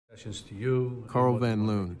Objections to you. Carl Van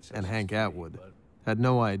Loon and Hank Atwood had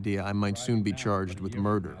no idea I might soon be charged with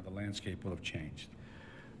murder. The landscape will have changed.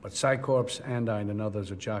 But Psycorps, Andine, and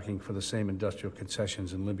others are jockeying for the same industrial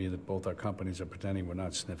concessions in Libya that both our companies are pretending we're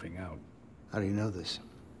not sniffing out. How do you know this?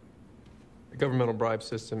 The governmental bribe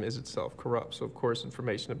system is itself corrupt, so of course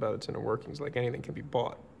information about its inner workings, like anything, can be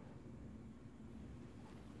bought.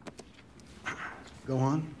 Go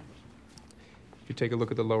on. If you take a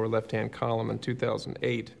look at the lower left-hand column in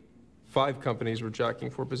 2008, 5 companies were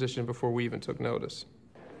jockeying for a position before we even took notice.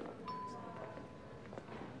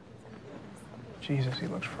 Jesus, he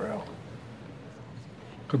looks frail.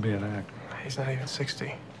 Could be an act. He's not even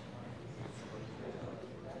 60.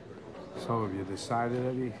 So have you decided,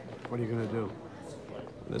 Eddie? What are you gonna do?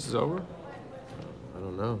 This is over? I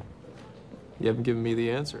don't know. You haven't given me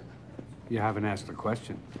the answer. You haven't asked the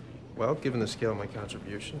question. Well, given the scale of my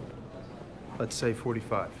contribution, let's say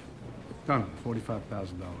 45. Done.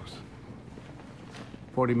 $45,000.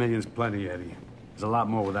 40 million's plenty, Eddie. There's a lot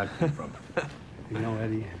more where that came from. You know,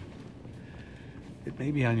 Eddie, it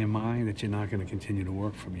may be on your mind that you're not going to continue to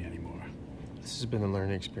work for me anymore. This has been a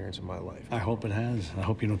learning experience of my life. I hope it has. I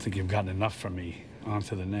hope you don't think you've gotten enough from me. On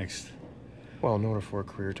to the next. Well, in order for a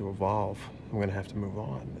career to evolve, I'm going to have to move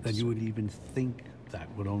on. That you would even think that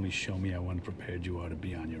would only show me how unprepared you are to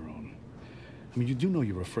be on your own. I mean, you do know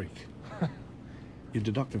you're a freak. Your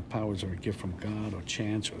deductive powers are a gift from God or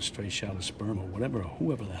chance or a stray shot of sperm or whatever, or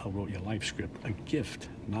whoever the hell wrote your life script. A gift,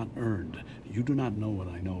 not earned. You do not know what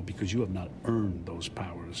I know because you have not earned those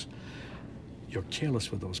powers. You're careless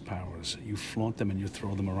with those powers. You flaunt them and you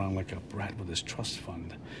throw them around like a brat with his trust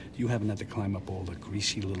fund. You haven't had to climb up all the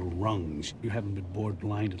greasy little rungs. You haven't been bored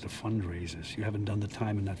blind at the fundraisers. You haven't done the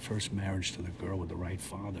time in that first marriage to the girl with the right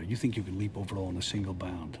father. You think you can leap over it all in a single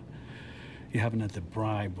bound. You haven't had to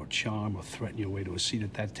bribe or charm or threaten your way to a seat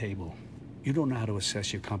at that table. You don't know how to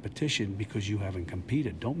assess your competition because you haven't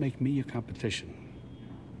competed. Don't make me your competition.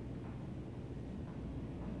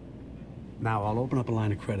 Now, I'll open up a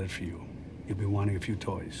line of credit for you. You'll be wanting a few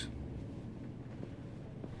toys.